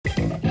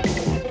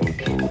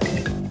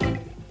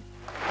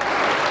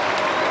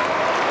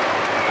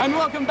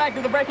welcome back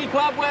to the Brekky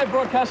Club. We're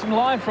broadcasting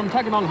live from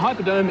Tuggeranong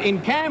Hyperdome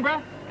in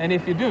Canberra. And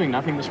if you're doing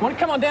nothing this morning,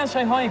 come on down,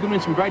 say hi, you can win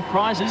some great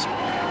prizes.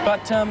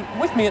 But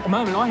with me at the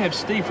moment, I have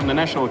Steve from the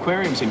National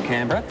Aquariums in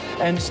Canberra.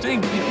 And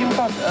Steve, you've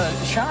got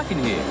a shark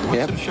in here. What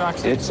sort of shark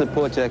is it? It's a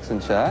Port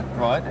Jackson shark.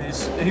 Right.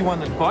 Is he one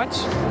that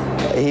bites?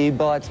 He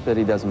bites, but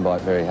he doesn't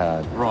bite very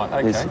hard.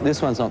 Right, okay.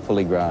 This one's not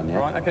fully grown yet.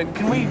 Right, okay.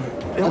 Can we...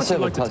 Let's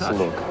have a closer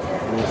look.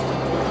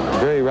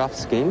 Very rough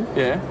skin.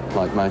 Yeah.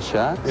 Like most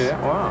sharks.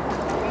 Yeah,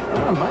 wow.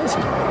 Oh,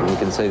 amazing. And you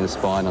can see the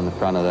spine on the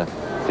front of the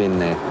fin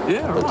there.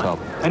 Yeah, at the top.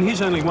 And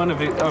here's only one of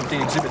the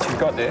exhibits you've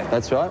got there.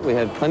 That's right. We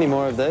have plenty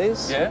more of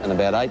these. Yeah. And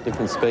about 8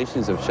 different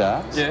species of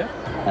sharks. Yeah.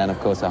 And, of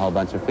course, a whole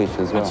bunch of fish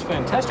as well. That's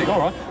fantastic. All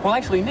right. Well,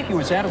 actually, Nicky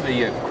was out of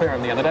the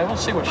aquarium the other day.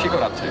 Let's see what she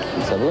got up to.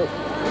 Let's have a look.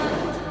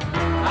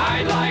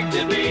 I'd like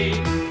to be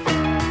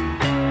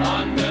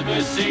under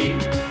the sea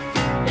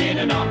in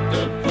an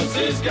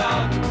octopus's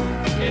garden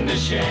in the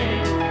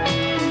shade.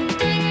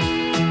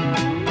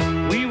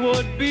 We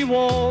would be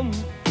warm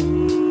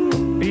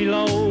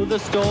below the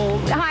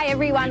storm. Hi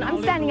everyone,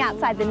 I'm standing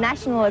outside the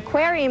National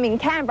Aquarium in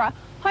Canberra,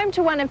 home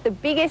to one of the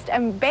biggest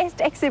and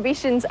best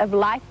exhibitions of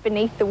life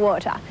beneath the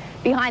water.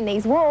 Behind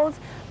these walls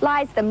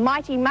lies the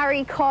mighty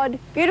Murray cod,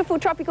 beautiful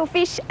tropical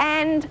fish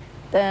and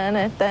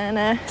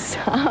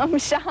some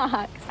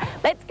sharks.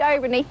 Let's go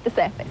beneath the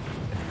surface.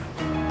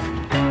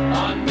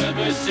 Under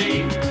the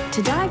sea.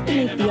 To dive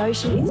beneath the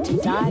ocean is to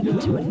dive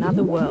into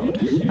another world,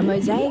 a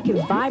mosaic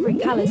of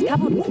vibrant colours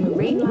coupled with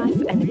marine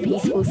life and a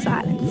peaceful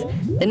silence.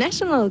 The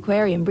National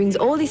Aquarium brings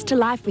all this to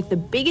life with the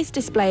biggest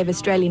display of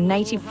Australian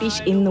native fish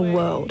in the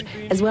world,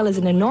 as well as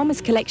an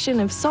enormous collection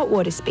of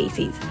saltwater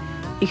species.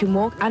 You can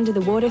walk under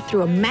the water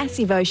through a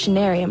massive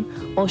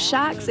oceanarium, while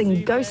sharks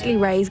and ghostly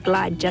rays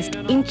glide just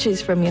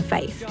inches from your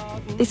face.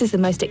 This is the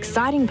most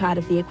exciting part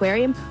of the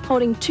aquarium,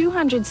 holding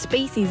 200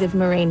 species of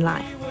marine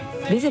life.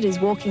 Visitors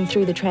walking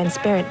through the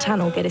transparent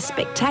tunnel get a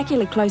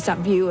spectacular close-up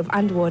view of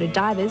underwater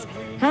divers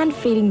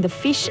hand-feeding the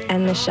fish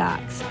and the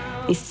sharks.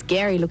 This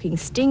scary-looking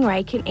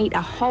stingray can eat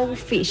a whole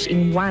fish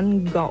in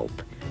one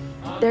gulp.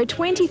 There are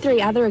 23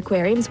 other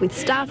aquariums with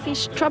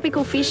starfish,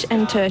 tropical fish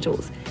and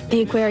turtles.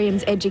 The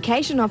aquarium's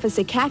education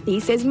officer, Cathy,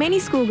 says many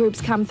school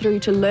groups come through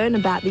to learn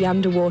about the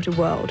underwater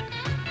world.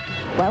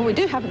 Well, we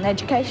do have an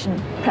education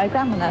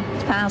program, and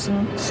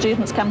 1,000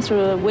 students come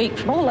through a week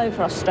from all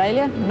over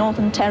Australia.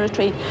 Northern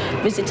Territory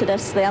visited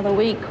us the other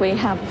week. We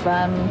have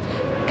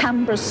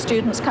Canberra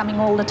students coming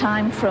all the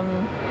time,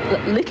 from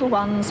little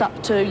ones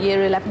up to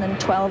year 11 and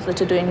 12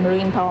 that are doing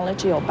marine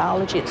biology or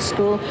biology at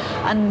school,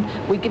 and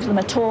we give them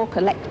a talk,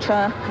 a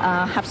lecture,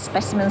 have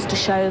specimens to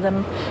show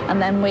them,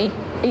 and then we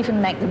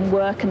even make them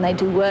work and they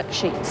do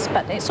worksheets,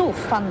 but it's all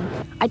fun.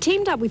 I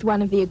teamed up with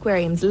one of the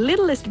aquarium's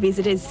littlest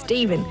visitors,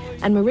 Stephen,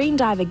 and marine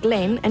diver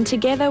Glenn, and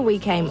together we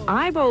came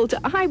eyeball to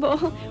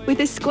eyeball with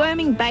a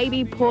squirming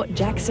baby Port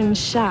Jackson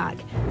shark.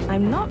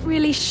 I'm not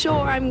really sure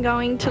I'm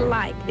going to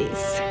like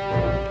this.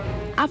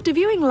 After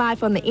viewing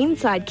life on the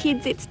inside,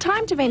 kids, it's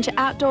time to venture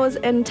outdoors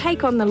and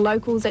take on the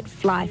locals at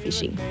fly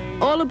fishing.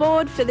 All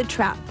aboard for the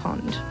trout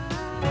pond.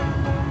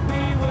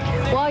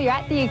 While you're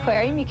at the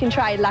aquarium, you can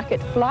try your luck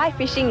at fly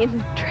fishing in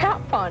the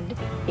trout pond.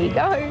 Here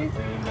goes.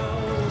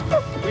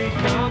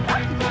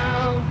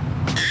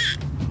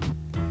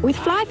 With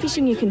fly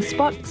fishing, you can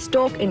spot,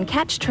 stalk and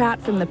catch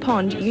trout from the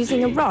pond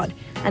using a rod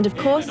and, of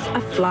course,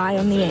 a fly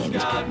on the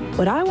end.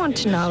 What I want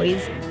to know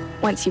is,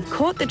 once you've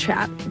caught the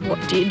trout, what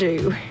do you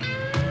do?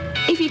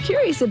 If you're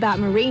curious about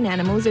marine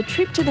animals, a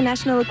trip to the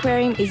National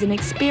Aquarium is an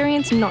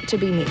experience not to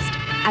be missed.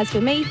 As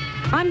for me,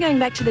 I'm going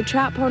back to the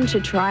trout pond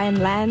to try and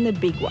land the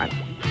big one.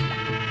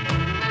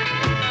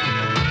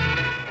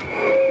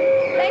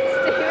 Thanks,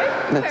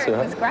 Stuart. That's all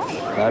right. It was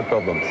great. No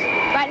problems.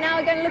 Right now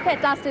we're going to look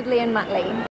at dastardly and muttley.